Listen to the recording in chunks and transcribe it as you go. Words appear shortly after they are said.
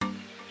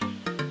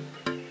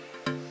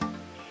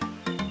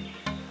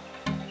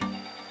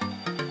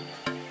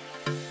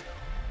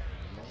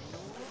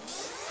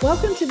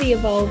Welcome to the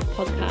Evolve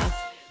podcast,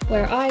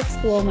 where I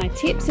explore my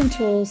tips and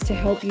tools to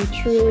help you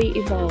truly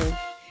evolve.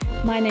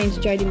 My name's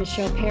Jodie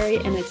Michelle Perry,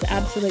 and it's an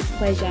absolute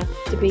pleasure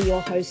to be your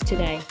host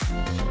today.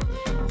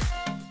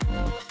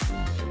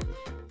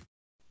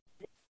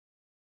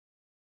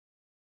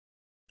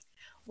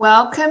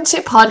 Welcome to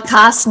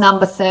podcast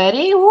number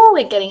 30. Ooh,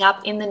 we're getting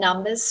up in the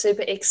numbers,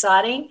 super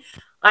exciting.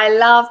 I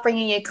love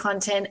bringing you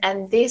content,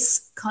 and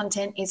this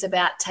content is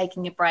about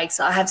taking a break.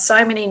 So I have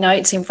so many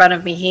notes in front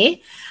of me here.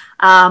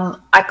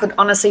 I could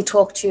honestly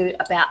talk to you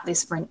about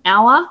this for an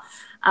hour.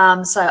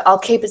 So I'll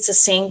keep it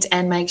succinct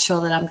and make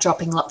sure that I'm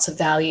dropping lots of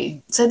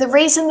value. So the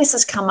reason this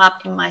has come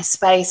up in my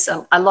space,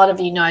 a lot of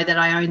you know that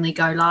I only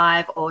go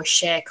live or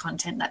share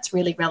content that's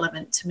really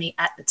relevant to me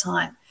at the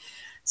time.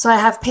 So I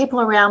have people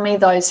around me,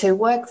 those who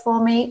work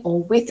for me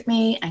or with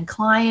me, and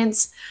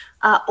clients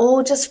are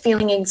all just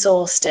feeling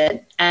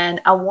exhausted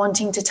and are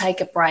wanting to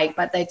take a break,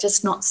 but they're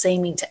just not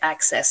seeming to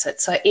access it.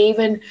 So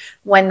even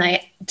when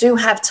they do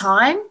have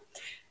time,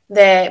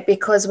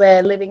 because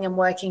we're living and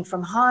working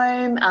from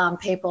home,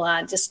 people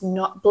are just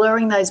not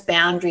blurring those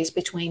boundaries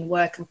between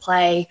work and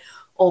play,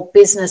 or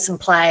business and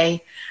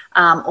play,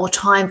 or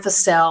time for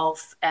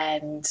self.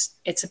 And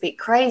it's a bit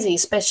crazy,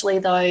 especially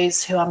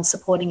those who I'm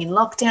supporting in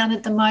lockdown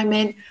at the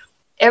moment.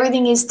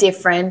 Everything is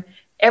different.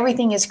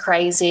 Everything is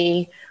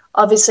crazy.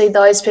 Obviously,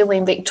 those people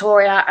in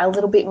Victoria are a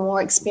little bit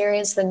more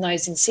experienced than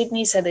those in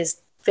Sydney. So there's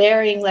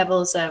varying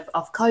levels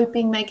of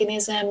coping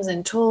mechanisms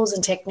and tools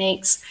and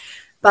techniques.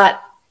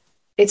 But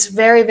it's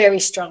very, very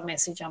strong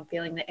message I'm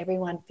feeling, that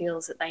everyone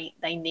feels that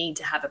they need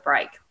to have a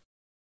break.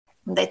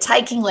 They're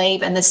taking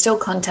leave and they're still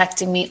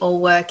contacting me or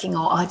working,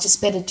 or I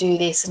just better do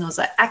this. And I was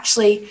like,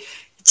 actually, you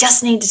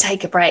just need to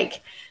take a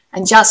break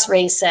and just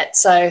reset.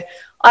 So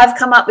I've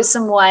come up with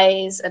some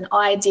ways and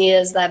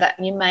ideas that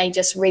you may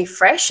just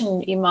refresh,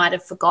 and you might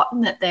have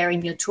forgotten that they're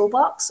in your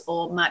toolbox,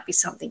 or might be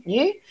something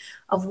new,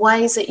 of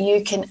ways that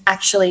you can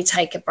actually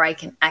take a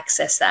break and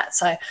access that.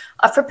 So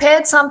I've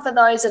prepared some for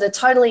those that are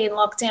totally in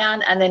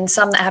lockdown, and then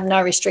some that have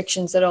no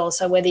restrictions at all.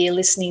 So whether you're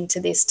listening to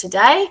this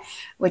today,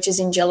 which is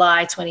in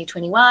July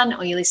 2021,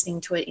 or you're listening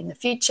to it in the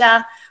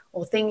future,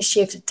 or things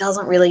shift, it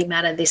doesn't really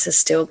matter. This is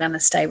still going to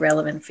stay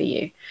relevant for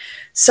you.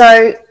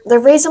 So the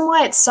reason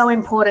why it's so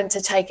important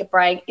to take a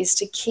break is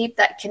to keep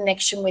that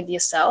connection with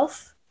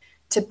yourself,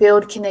 to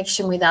build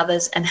connection with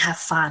others, and have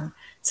fun.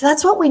 So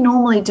that's what we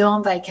normally do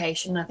on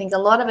vacation. I think a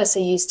lot of us are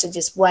used to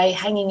just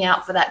hanging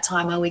out for that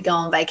time when we go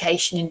on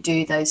vacation and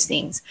do those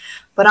things.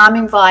 But I'm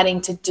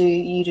inviting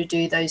you to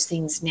do those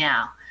things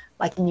now,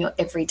 like in your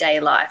everyday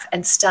life,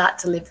 and start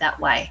to live that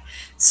way.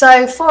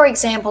 So for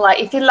example, like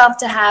if you love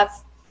to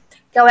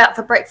go out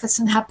for breakfast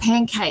and have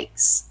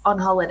pancakes on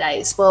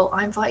holidays, well,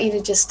 I invite you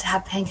to just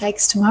have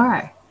pancakes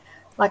tomorrow.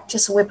 Like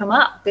just whip them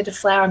up, bit of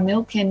flour and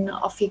milk, and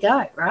off you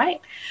go, right?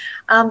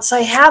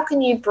 So how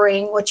can you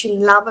bring what you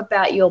love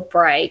about your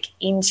break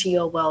into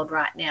your world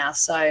right now?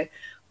 So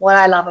what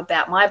I love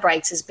about my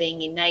breaks is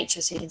being in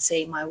nature. So you can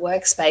see my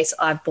workspace,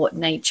 I've brought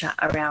nature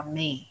around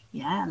me.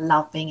 Yeah, I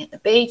love being at the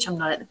beach. I'm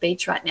not at the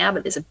beach right now,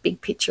 but there's a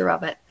big picture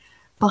of it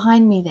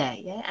behind me there,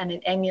 yeah, and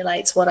it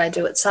emulates what I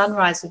do at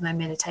sunrise with my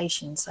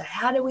meditation. So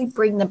how do we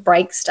bring the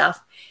break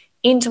stuff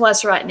into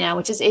us right now,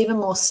 which is even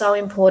more so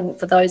important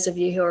for those of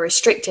you who are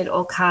restricted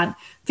or can't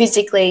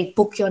physically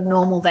book your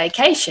normal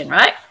vacation,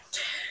 right?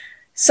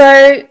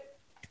 So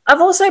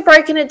I've also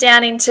broken it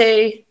down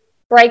into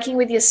breaking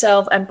with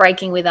yourself and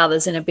breaking with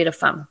others in a bit of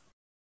fun.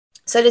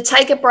 So to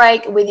take a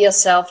break with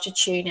yourself, to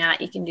tune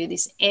out, you can do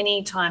this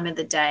any time of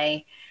the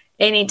day.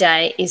 Any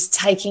day is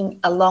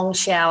taking a long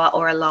shower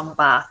or a long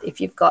bath.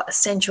 If you've got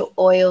essential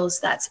oils,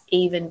 that's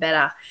even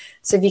better.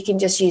 So if you can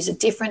just use a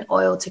different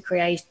oil to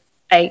create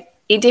a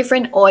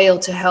different oil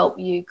to help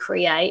you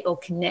create or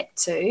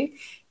connect to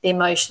the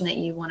emotion that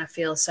you want to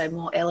feel. So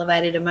more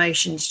elevated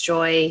emotions,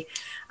 joy.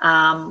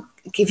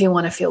 If you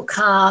want to feel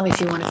calm,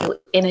 if you want to feel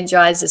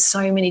energized, there's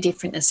so many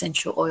different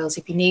essential oils.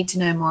 If you need to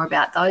know more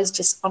about those,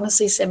 just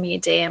honestly send me a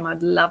DM.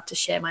 I'd love to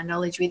share my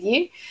knowledge with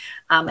you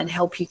and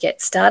help you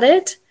get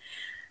started.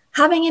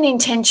 Having an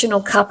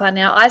intentional cuppa.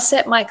 Now, I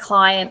set my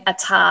client a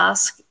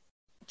task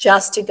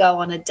just to go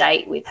on a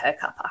date with her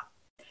cuppa.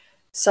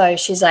 So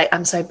she's like,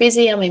 I'm so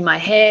busy, I'm in my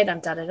head, I'm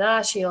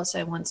da-da-da. She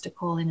also wants to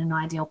call in an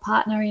ideal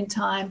partner in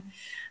time,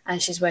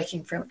 and she's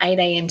working from 8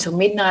 a.m. till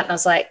midnight. And I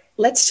was like,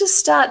 let's just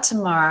start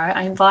tomorrow.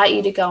 I invite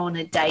you to go on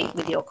a date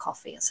with your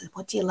coffee. I said,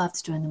 what do you love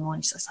to do in the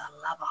morning? She says, I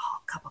love a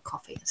hot cup of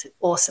coffee. I said,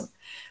 awesome.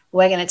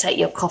 We're going to take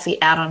your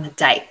coffee out on a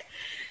date.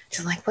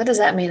 She's like, what does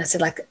that mean? I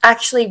said, like,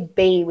 actually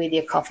be with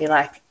your coffee,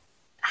 like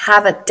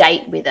have a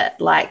date with it,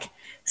 like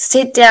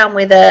sit down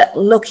with it,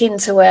 look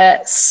into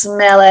it,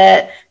 smell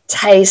it,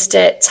 taste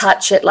it,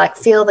 touch it, like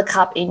feel the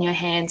cup in your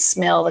hand,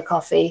 smell the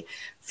coffee,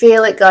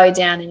 feel it go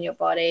down in your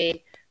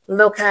body,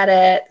 look at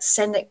it,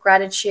 send it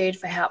gratitude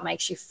for how it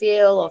makes you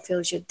feel or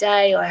feels your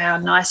day, or how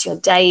nice your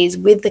day is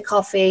with the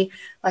coffee.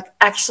 Like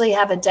actually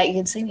have a date. You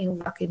can see me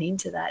rocking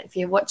into that. If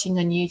you're watching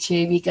on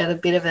YouTube, you got a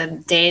bit of a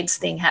dance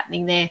thing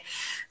happening there.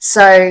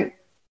 So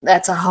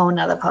that's a whole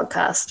nother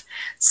podcast.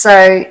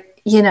 So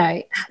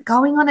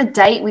going on a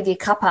date with your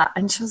cuppa.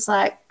 And she was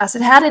like, I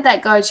said, how did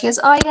that go? She goes,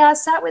 oh yeah, I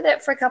sat with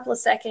it for a couple of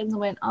seconds and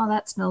went, oh,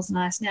 that smells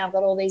nice. Now I've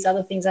got all these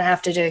other things I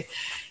have to do.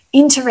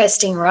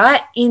 Interesting,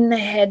 right? In the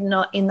head,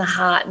 not in the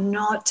heart,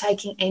 not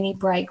taking any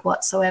break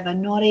whatsoever,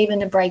 not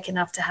even a break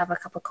enough to have a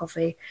cup of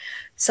coffee.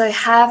 So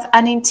have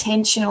an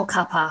intentional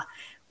cuppa,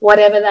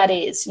 whatever that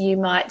is. You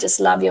might just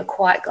love your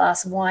quiet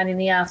glass of wine in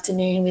the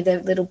afternoon with a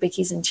little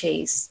bickies and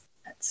cheese.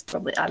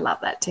 I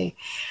love that too.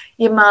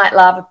 You might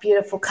love a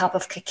beautiful cup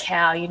of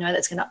cacao,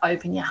 that's going to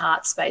open your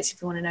heart space.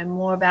 If you want to know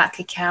more about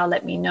cacao,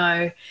 let me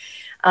know.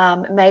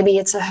 Maybe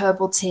it's a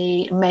herbal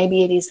tea,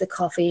 maybe it is the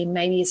coffee,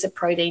 maybe it's a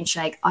protein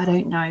shake. I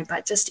don't know,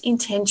 but just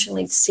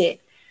intentionally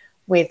sit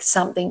with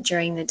something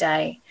during the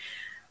day.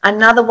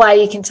 Another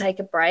way you can take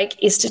a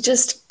break is to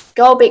just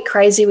go a bit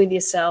crazy with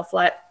yourself.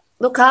 Like,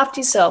 look after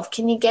yourself.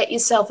 Can you get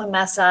yourself a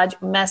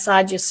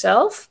massage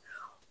yourself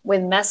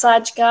with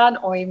massage gun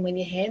or even with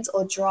your hands,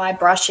 or dry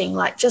brushing,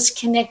 like just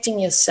connecting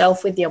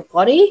yourself with your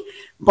body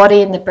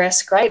in the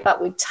breast, great,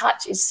 but with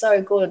touch is so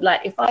good.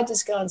 Like if I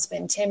just go and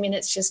spend 10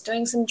 minutes just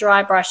doing some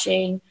dry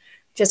brushing,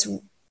 just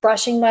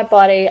brushing my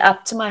body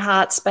up to my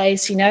heart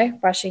space,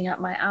 brushing up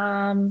my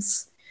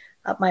arms,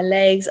 up my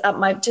legs,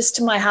 just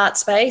to my heart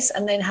space,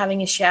 and then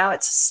having a shower.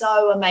 It's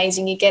so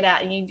amazing. You get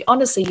out and you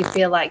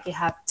feel like you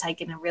have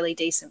taken a really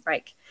decent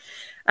break.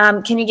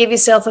 Can you give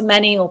yourself a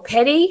mani or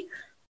pedi?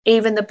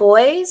 Even the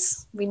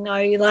boys, we know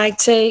you like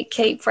to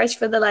keep fresh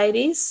for the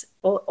ladies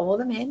or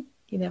the men,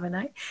 you never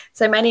know.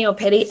 So mani or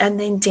pedi, and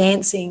then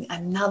dancing.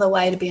 Another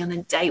way to be on a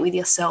date with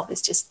yourself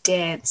is just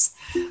dance.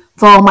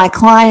 For all my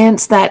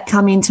clients that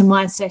come into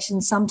my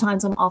sessions,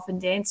 sometimes I'm often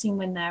dancing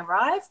when they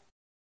arrive.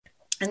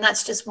 And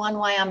that's just one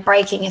way I'm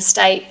breaking a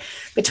state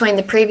between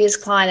the previous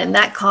client and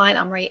that client.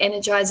 I'm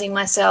re-energizing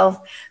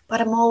myself, but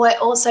I'm always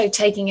also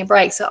taking a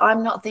break. So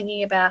I'm not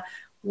thinking about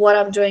what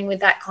I'm doing with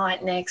that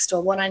client next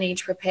or what I need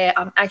to prepare.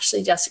 I'm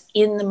actually just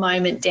in the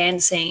moment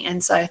dancing.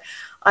 And so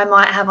I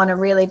might have on a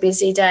really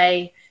busy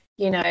day,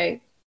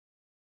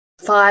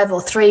 5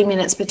 or 3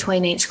 minutes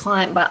between each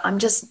client, but I'm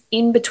just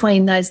in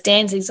between those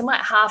dancing. So I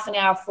might half an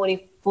hour,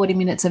 40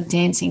 minutes of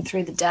dancing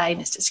through the day, and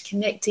it's just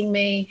connecting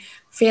me,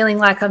 feeling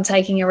like I'm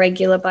taking a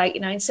regular break,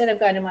 instead of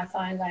going to my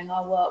phone going,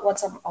 oh, well,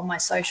 what's on my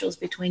socials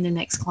between the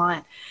next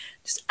client,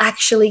 just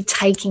actually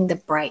taking the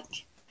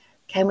break.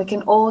 Okay, and we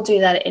can all do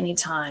that at any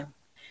time.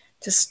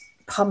 Just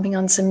pumping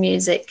on some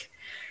music.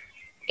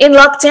 In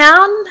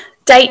lockdown,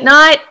 date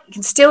night, you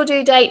can still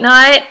do date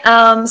night.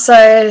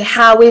 So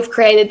how we've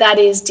created that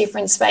is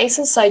different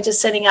spaces. So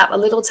just setting up a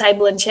little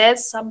table and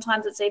chairs.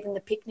 Sometimes it's even the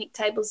picnic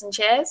tables and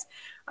chairs.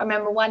 I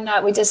remember one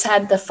night we just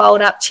had the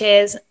fold-up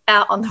chairs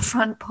out on the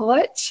front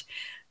porch,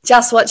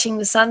 just watching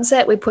the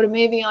sunset. We put a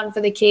movie on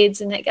for the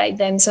kids and it gave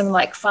them some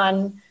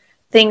fun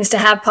things to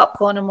have,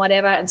 popcorn and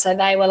whatever. And so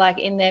they were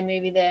in their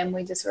movie there, and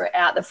we just were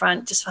out the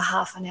front just for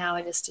half an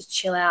hour just to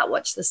chill out,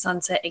 watch the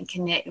sunset and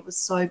connect. It was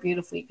so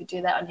beautiful. You could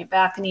do that on your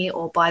balcony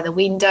or by the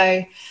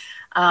window.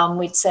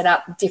 We'd set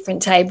up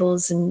different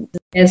tables and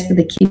chairs for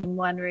the kids in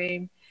one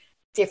room,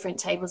 different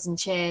tables and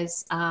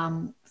chairs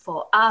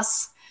for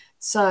us.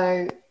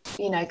 So,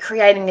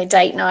 creating a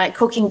date night,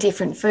 cooking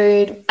different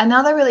food.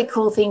 Another really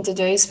cool thing to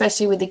do,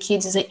 especially with the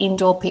kids, is an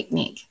indoor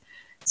picnic.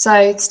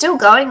 So still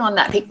going on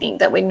that picnic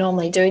that we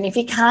normally do. And if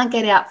you can't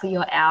get out for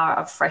your hour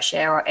of fresh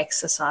air or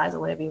exercise or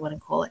whatever you want to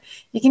call it,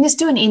 you can just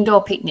do an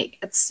indoor picnic.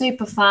 It's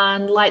super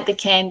fun. Light the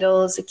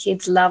candles. The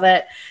kids love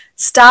it.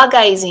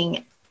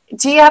 Stargazing.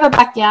 Do you have a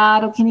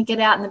backyard, or can you get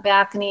out in the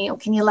balcony, or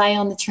can you lay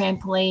on the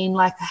trampoline?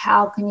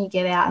 How can you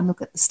get out and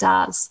look at the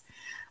stars?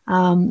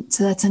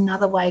 So that's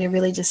another way to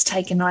really just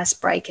take a nice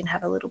break and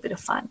have a little bit of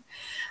fun.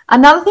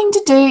 Another thing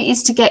to do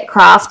is to get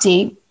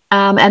crafty.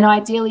 And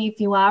ideally,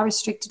 if you are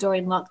restricted or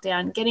in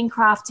lockdown, getting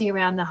crafty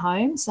around the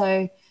home.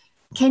 So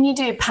can you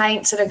do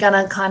paints that are going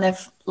to kind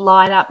of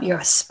light up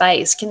your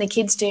space? Can the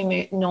kids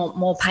do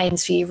more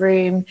paints for your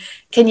room?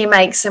 Can you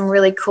make some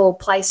really cool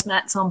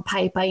placemats on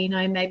paper?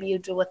 Maybe you'll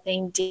do a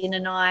themed dinner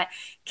night.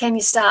 Can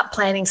you start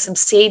planting some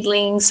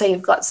seedlings so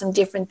you've got some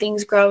different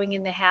things growing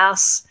in the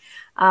house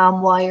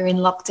while you're in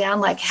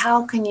lockdown?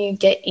 How can you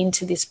get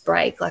into this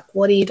break?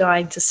 What are you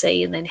dying to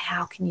see? And then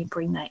how can you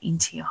bring that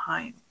into your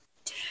home?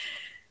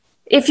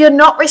 If you're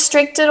not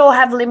restricted or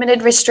have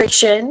limited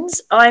restrictions,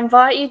 I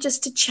invite you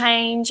just to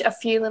change a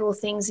few little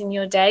things in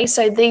your day.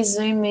 So these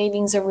Zoom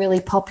meetings are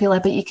really popular,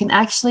 but you can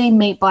actually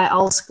meet by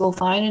old school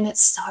phone, and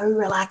it's so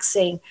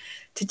relaxing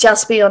to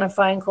just be on a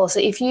phone call.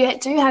 So if you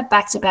do have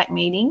back-to-back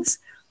meetings,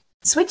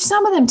 switch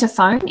some of them to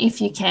phone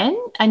if you can,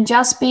 and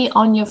just be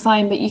on your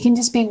phone, but you can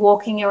just be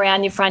walking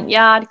around your front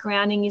yard,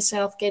 grounding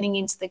yourself, getting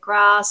into the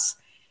grass,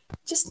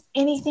 just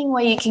anything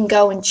where you can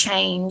go and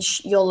change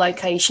your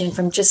location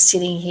from just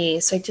sitting here.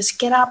 So just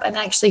get up and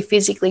actually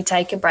physically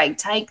take a break.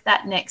 Take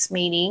that next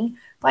meeting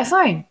by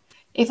phone.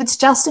 If it's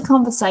just a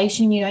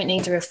conversation, you don't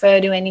need to refer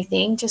to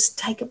anything. Just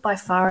take it by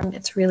phone.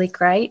 It's really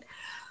great.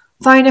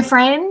 Phone a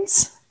friend.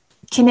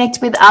 Connect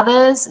with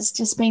others. It's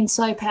just been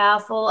so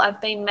powerful. I've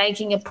been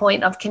making a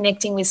point of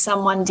connecting with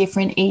someone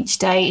different each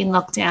day in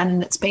lockdown,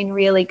 and it's been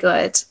really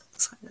good.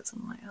 Sorry, that's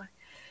on my eye.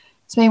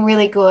 it's been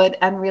really good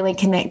and really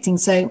connecting.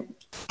 So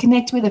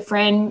connect with a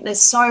friend.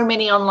 There's so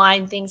many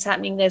online things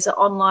happening. There's an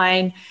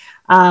online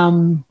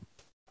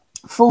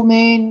full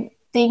moon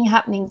thing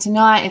happening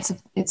tonight.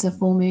 It's a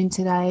full moon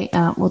today.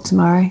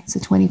 Tomorrow. It's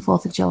the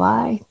 24th of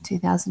July,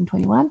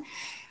 2021.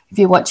 If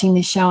you're watching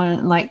this show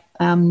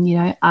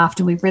and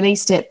after we've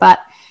released it,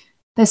 but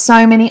there's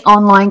so many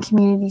online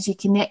communities you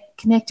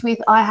connect with.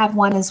 I have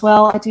one as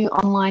well. I do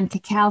online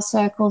cacao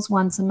circles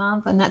once a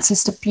month, and that's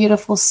just a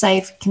beautiful,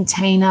 safe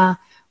container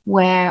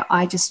where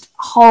I just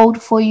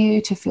hold for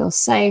you to feel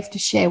safe, to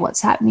share what's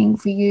happening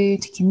for you,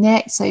 to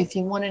connect. So if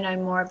you want to know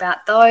more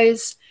about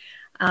those,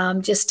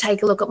 just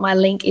take a look at my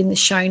link in the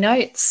show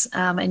notes,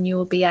 and you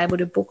will be able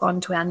to book on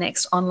to our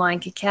next online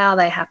cacao.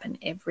 They happen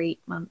every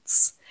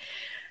month.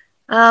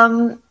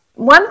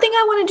 One thing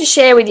I wanted to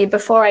share with you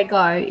before I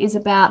go is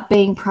about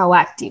being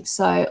proactive.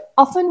 So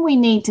often we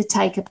need to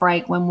take a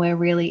break when we're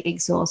really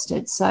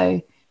exhausted.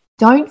 So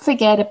don't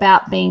forget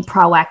about being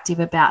proactive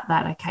about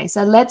that, okay?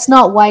 So let's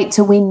not wait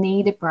till we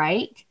need a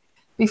break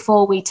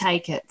before we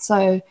take it.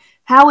 So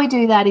how we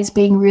do that is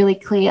being really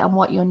clear on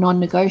what your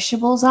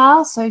non-negotiables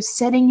are. So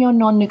setting your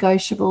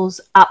non-negotiables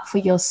up for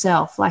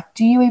yourself. Like,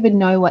 do you even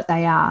know what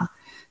they are?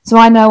 So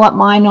I know what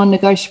my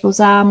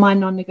non-negotiables are. My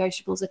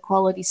non-negotiables are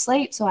quality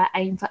sleep. So I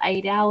aim for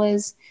 8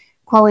 hours,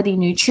 quality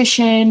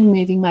nutrition,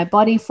 moving my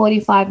body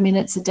 45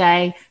 minutes a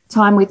day,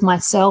 time with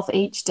myself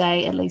each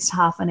day, at least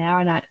half an hour.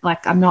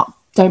 And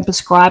don't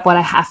prescribe what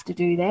I have to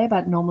do there,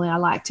 but normally I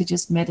like to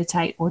just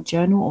meditate or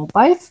journal or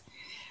both.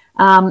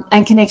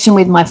 And connection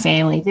with my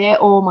family. They're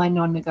all my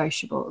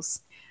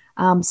non-negotiables.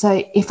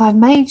 So if I've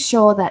made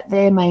sure that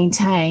they're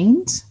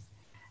maintained,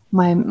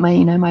 my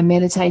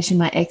meditation,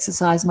 my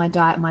exercise, my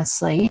diet, my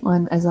sleep,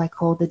 as I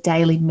call the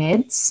daily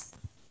meds.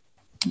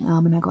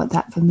 And I got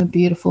that from the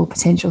beautiful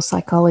potential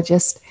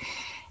psychologist.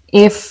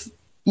 If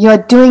you're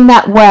doing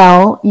that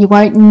well, you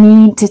won't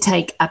need to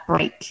take a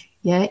break.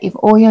 Yeah. If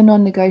all your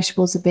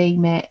non-negotiables are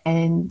being met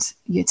and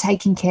you're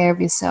taking care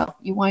of yourself,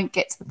 you won't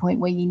get to the point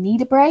where you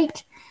need a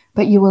break,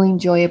 but you will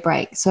enjoy a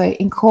break. So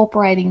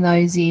incorporating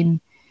those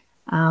in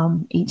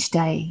each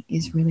day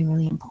is really,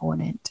 really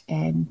important,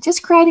 and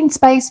just creating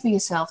space for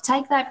yourself.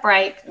 Take that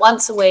break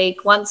once a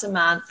week, once a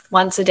month,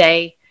 once a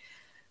day,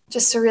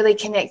 just to really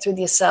connect with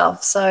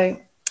yourself. So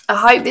I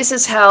hope this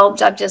has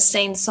helped. I've just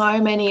seen so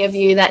many of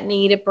you that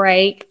need a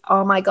break.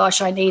 Oh my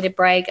gosh, I need a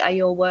break are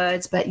your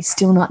words, but you're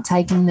still not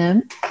taking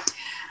them.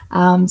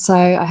 So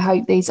I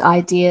hope these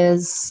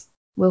ideas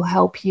will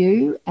help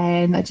you.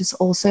 And I just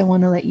also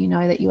want to let you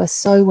know that you are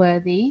so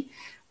worthy.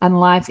 And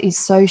life is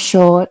so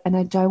short, and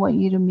I don't want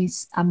you to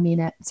miss a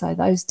minute. So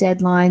those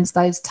deadlines,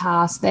 those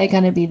tasks, they're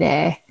going to be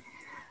there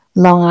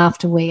long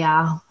after we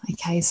are.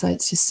 Okay, so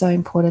it's just so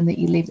important that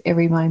you live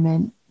every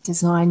moment,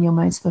 design your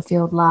most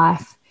fulfilled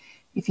life.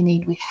 If you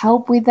need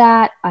help with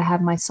that, I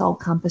have my Soul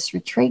Compass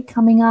retreat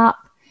coming up.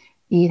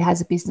 It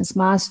has a business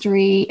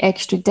mastery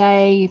extra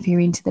day if you're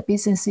into the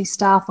businessy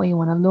stuff or you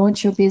want to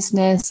launch your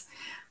business.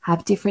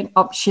 Have different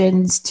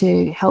options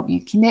to help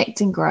you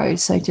connect and grow.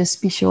 So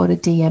just be sure to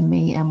DM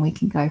me and we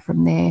can go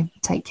from there.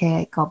 Take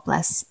care. God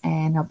bless.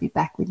 And I'll be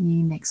back with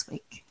you next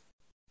week.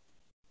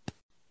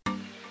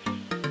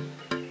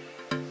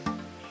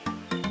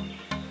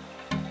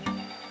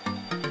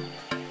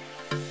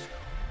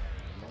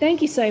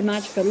 Thank you so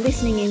much for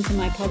listening into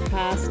my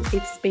podcast.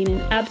 It's been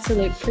an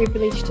absolute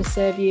privilege to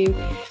serve you.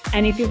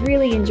 And if you've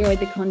really enjoyed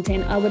the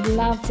content, I would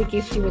love to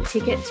gift you a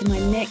ticket to my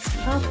next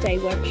half-day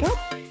workshop.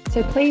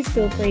 So please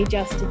feel free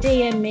just to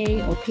DM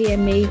me or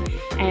PM me,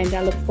 and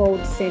I look forward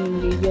to sending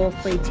you your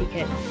free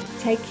ticket.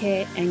 Take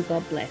care and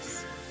God bless.